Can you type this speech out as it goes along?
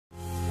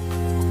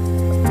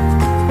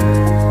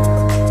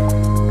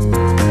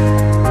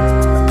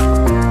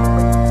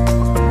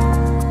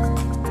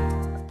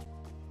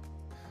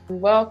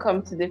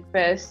welcome to the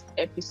first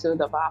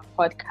episode of our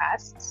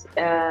podcast.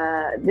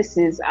 This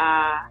is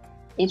our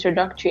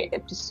introductory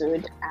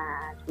episode,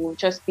 and we'll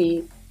just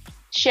be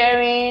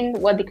sharing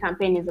what the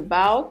campaign is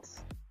about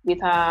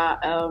with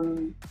our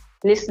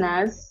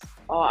listeners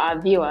or our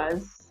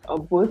viewers, or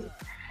both,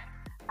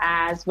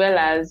 as well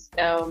as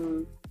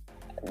the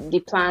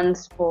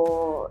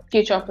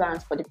future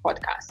plans for the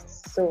podcast.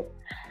 So,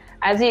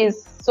 Azeez,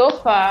 so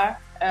far,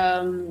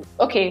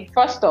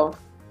 first off,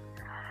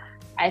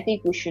 I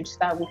think we should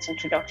start with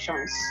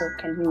introductions. So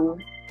can you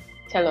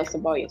tell us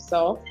about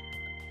yourself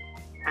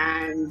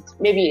and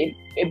maybe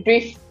a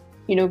brief,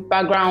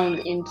 background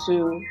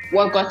into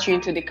what got you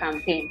into the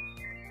campaign?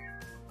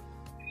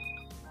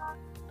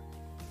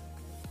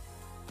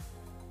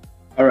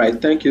 All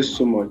right, thank you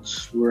so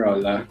much,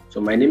 Wuraola.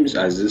 So my name is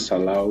Azeez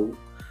Salawu.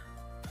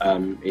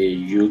 I'm a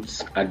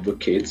youth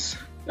advocate.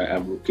 I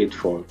advocate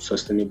for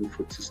sustainable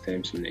food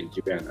systems in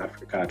Nigeria and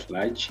Africa at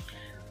large.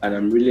 And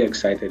I'm really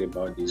excited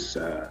about this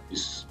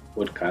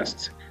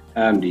podcast.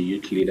 I'm the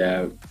youth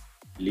leader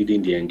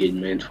leading the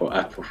engagement for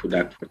Act4food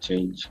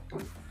Act4Change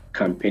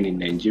campaign in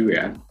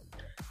Nigeria.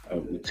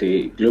 It's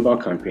a global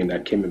campaign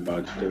that came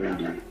about during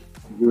the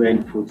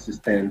UN Food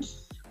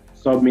Systems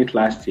Summit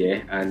last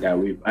year, and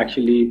we've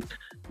actually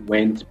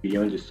went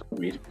beyond the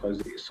summit because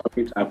the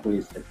summit happened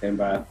in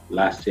September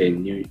last year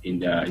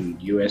in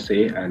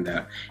USA, and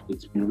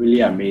it's been really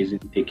amazing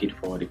to take it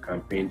for the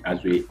campaign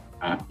as we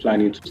are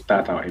planning to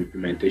start our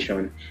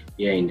implementation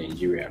here in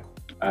Nigeria.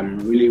 I'm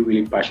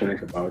really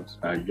passionate about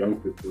young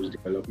people's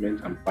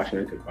development. I'm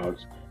passionate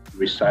about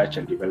research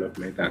and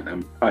development, and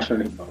I'm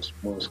passionate about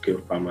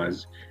small-scale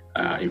farmers'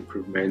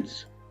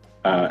 improvements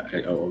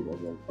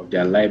of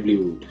their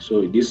livelihood.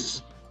 So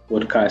this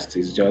podcast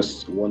is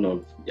just one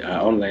of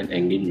our online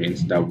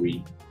engagements that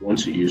we want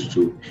to use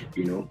to,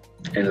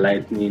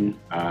 enlightening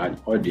our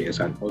audience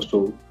and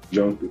also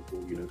young people,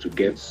 to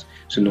get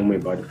to know more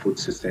about the food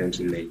systems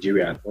in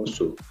Nigeria and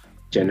also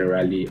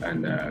generally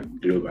and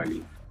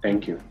globally.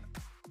 Thank you.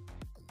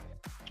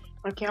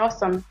 Okay,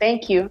 awesome.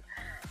 Thank you.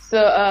 So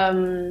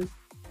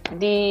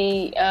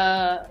the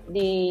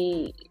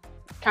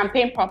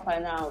campaign proper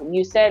now,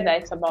 you said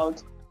that it's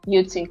about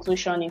youth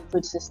inclusion in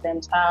food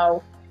systems,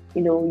 how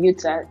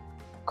youths are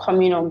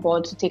coming on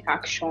board to take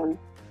action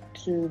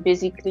to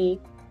basically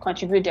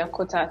contribute their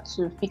quota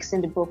to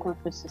fixing the broken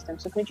food system.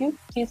 So could you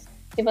please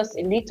give us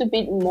a little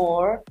bit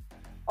more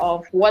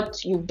of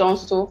what you've done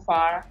so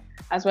far,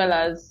 as well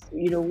as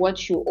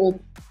what you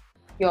hope,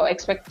 your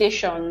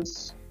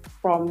expectations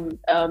from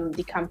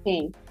the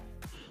campaign?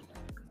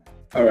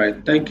 All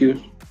right, thank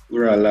you,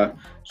 Wuraola.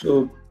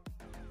 So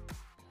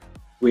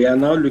we are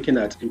now looking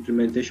at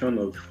implementation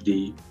of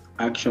the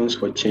actions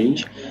for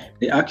change.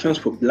 The actions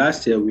for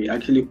last year, we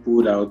actually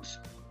pulled out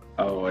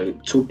our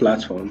two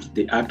platforms,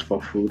 the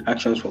Act4food,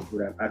 Actions for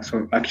Food,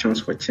 and Actions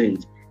for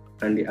Change.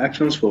 And the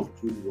Actions for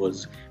Food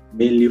was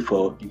mainly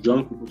for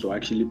young people to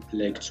actually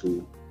pledge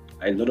to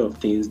a lot of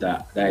things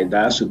that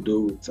has to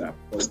do with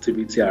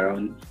positivity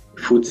around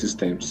food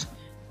systems.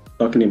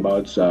 Talking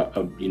about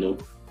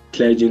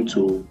pledging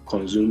to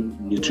consume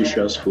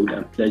nutritious food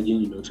and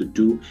pledging to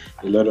do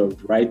a lot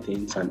of right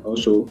things, and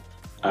also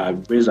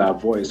raise our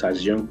voice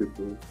as young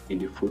people in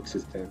the food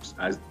systems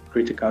as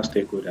critical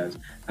stakeholders.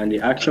 And the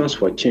Actions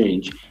for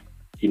Change,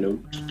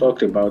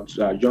 talked about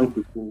young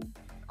people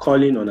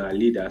calling on our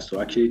leaders to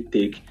actually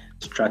take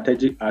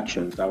strategic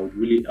actions that would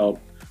really help,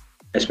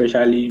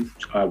 especially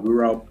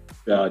rural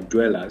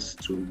dwellers,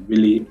 to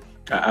really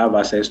have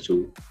access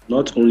to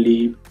not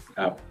only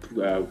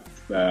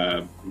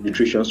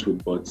nutritious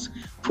food, but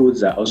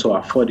foods that are also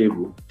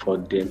affordable for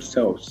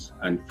themselves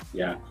and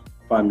their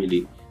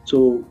family.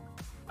 So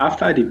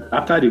after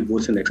the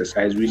voting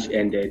exercise, which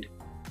ended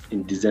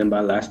in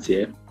December last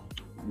year,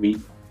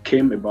 we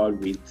came about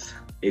with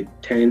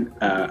 10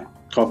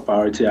 top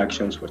priority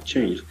actions for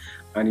change.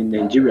 And in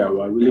Nigeria, we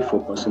are really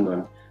focusing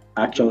on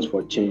actions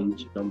for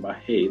change number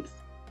 8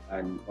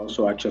 and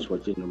also actions for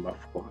change number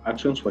 4.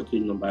 Actions for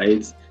change number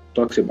 8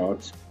 talks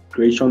about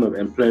creation of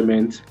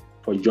employment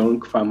for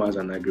young farmers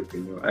and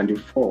agripreneurs. And the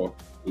 4,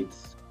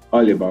 it's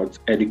all about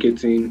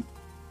educating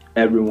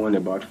everyone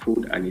about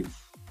food and its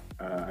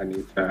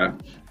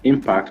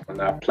impact on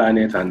our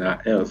planet and our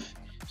health.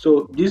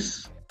 So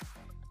this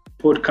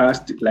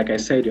podcast, like I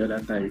said the other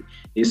time,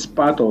 is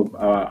part of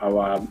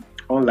our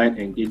online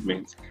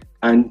engagement,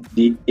 and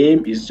the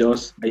aim and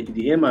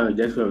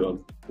objective of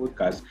the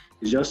podcast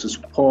is just to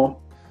spur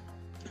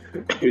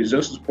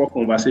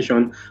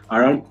conversation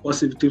around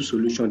positive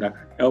solutions that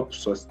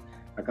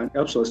can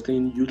help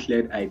sustain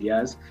youth-led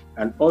ideas,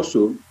 and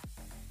also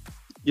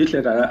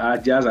youth-led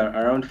ideas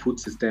around food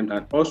systems,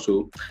 and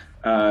also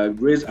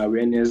raise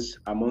awareness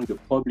among the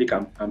public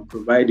and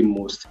provide the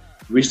most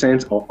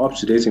recent or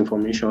up-to-date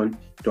information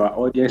to our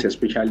audience,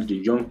 especially the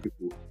young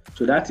people.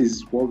 So that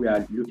is what we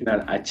are looking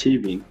at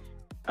achieving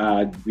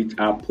with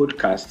our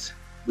podcast,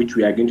 which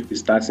we are going to be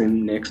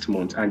starting next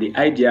month. And the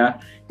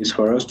idea is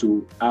for us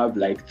to have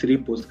like 3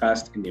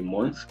 podcasts in a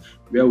month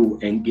where we'll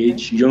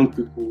engage young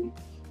people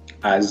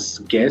as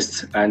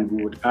guests, and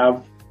we would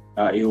have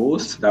a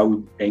host that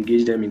would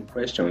engage them in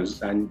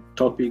questions and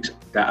topics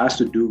that has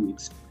to do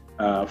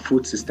with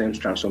food systems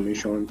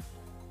transformation,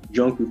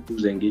 young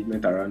people's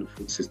engagement around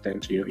food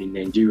systems, in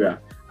Nigeria.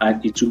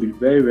 And it will be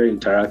very, very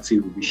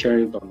interactive. We'll be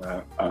sharing it on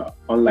our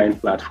online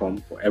platform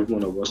for every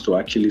one of us to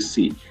actually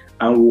see.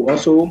 And we'll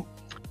also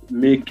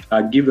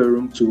give a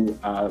room to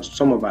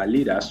some of our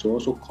leaders to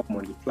also come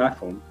on the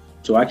platform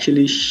to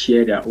actually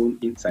share their own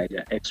insight,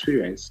 their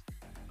experience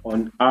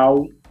on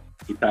how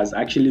it has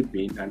actually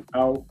been and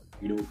how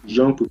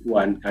young people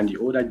and the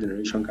older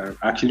generation can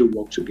actually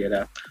work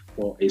together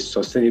for a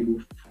sustainable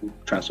food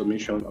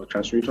transformation or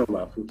transformation of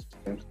our food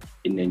systems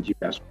in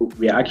Nigeria. So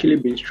we are actually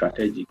being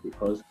strategic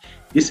because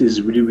this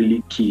is really,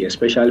 really key,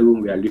 especially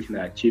when we are looking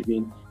at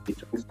achieving the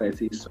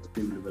 2030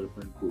 Sustainable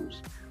Development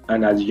Goals.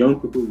 And as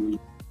young people, we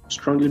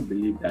strongly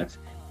believe that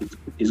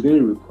it's going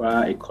to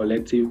require a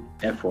collective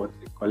effort,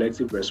 a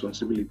collective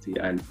responsibility,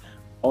 and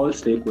all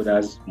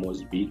stakeholders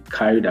must be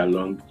carried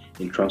along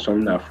in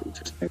transforming our food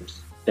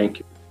systems. Thank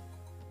you.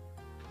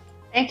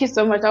 Thank you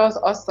so much. That was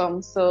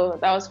awesome. So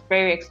that was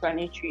very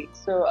explanatory.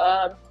 So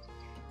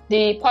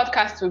the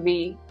podcast will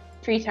be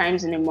 3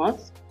 times in a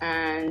month,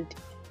 and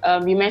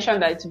you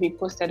mentioned that it will be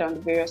posted on the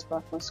various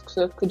platforms.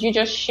 So could you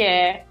just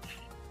share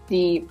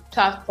the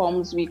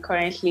platforms we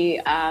currently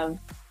have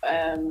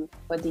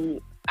for the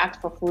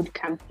Act4food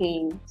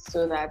campaign,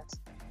 so that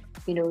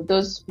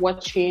those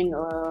watching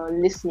or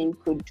listening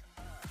could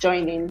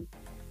join in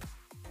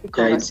the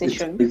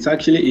conversation? It's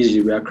actually easy.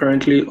 We are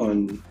currently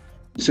on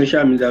the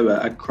social media we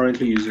are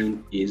currently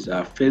using is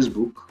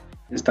Facebook,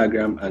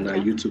 Instagram, and our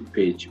YouTube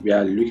page. We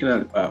are looking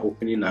at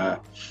opening our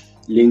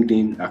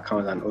LinkedIn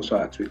account and also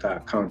our Twitter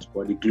account.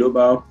 But the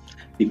global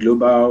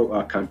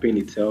campaign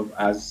itself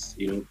has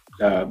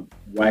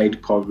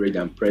wide coverage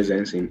and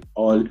presence in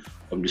all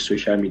of the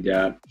social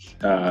media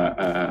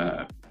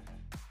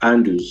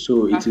handles.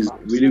 So it is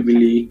really,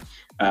 really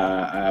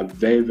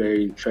very,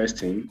 very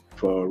interesting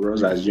for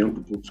us as young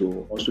people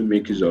to also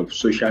make use of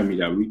social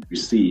media, which we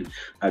see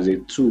as a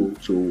tool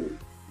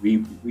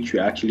which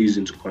we're actually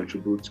using to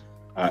contribute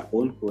our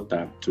own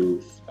quota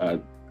to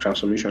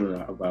transformation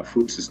of our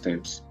food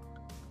systems.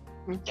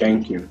 Okay.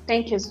 Thank you.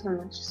 Thank you so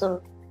much.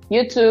 So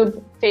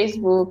YouTube,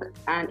 Facebook,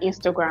 and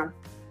Instagram.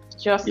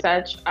 Just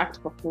search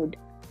Act4food.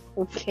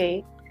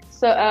 Okay.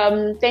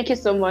 So thank you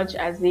so much,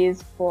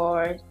 Azeez,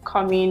 for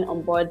coming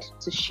on board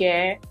to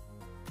share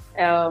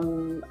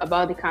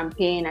about the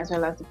campaign as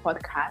well as the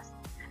podcast.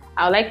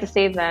 I would like to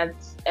say that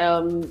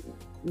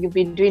you've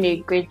been doing a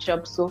great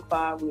job so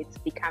far with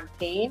the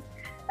campaign.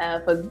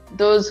 For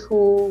those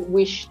who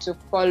wish to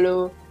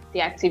follow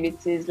the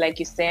activities, like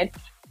you said,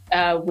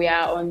 we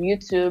are on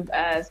YouTube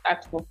as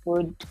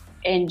Act4food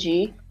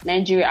NG,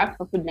 Nigeria,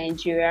 Act4food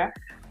Nigeria,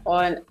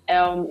 on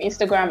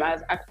Instagram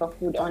as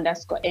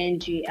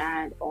Act4food_NG,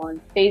 and on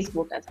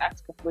Facebook as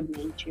Act4food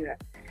Nigeria.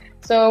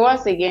 So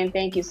once again,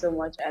 thank you so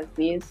much,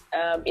 Azeez.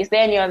 Is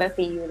there any other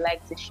thing you would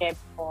like to share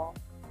before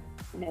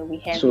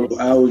we end this?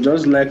 I would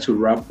just like to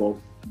wrap up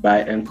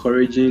by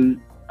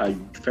encouraging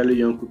fellow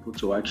young people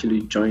to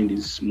actually join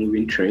this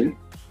moving train,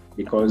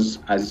 because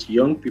as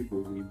young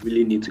people, we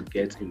really need to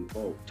get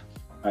involved.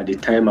 The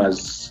time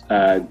has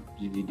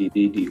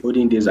the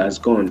olden days has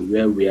gone,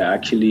 where we are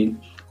actually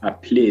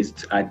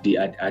placed at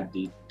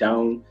the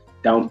down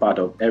part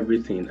of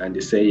everything, and they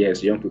say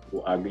yes, young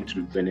people are going to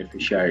be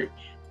beneficiary.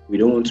 We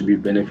don't want to be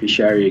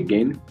beneficiary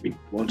again. We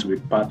want to be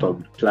part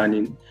of the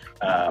planning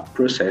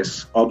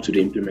process up to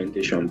the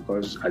implementation,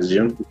 because as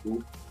young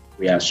people,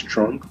 we are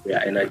strong, we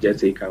are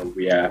energetic, and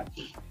we are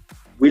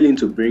willing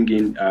to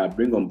bring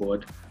on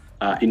board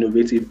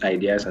innovative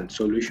ideas and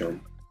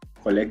solutions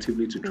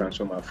collectively to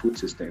transform our food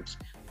systems.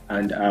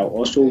 And I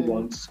also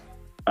want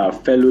our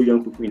fellow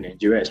young people in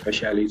Nigeria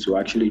especially to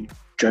actually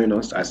join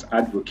us as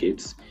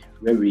advocates,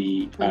 where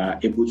we are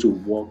able to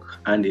work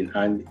hand in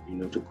hand,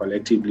 to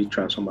collectively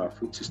transform our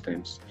food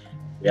systems.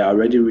 We are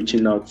already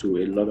reaching out to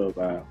a lot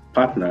of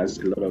partners,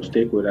 a lot of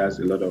stakeholders,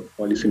 a lot of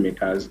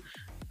policymakers,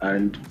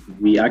 and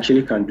we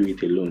actually can't do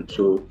it alone.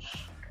 So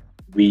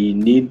we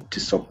need the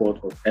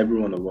support of every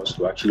one of us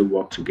to actually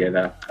work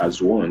together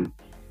as one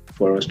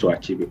for us to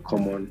achieve a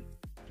common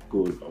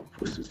goal of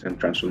food system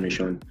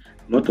transformation,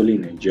 not only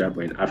in Nigeria,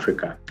 but in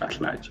Africa at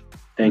large.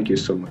 Thank you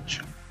so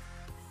much.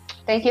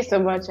 Thank you so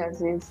much,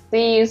 Azeez.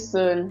 See you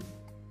soon.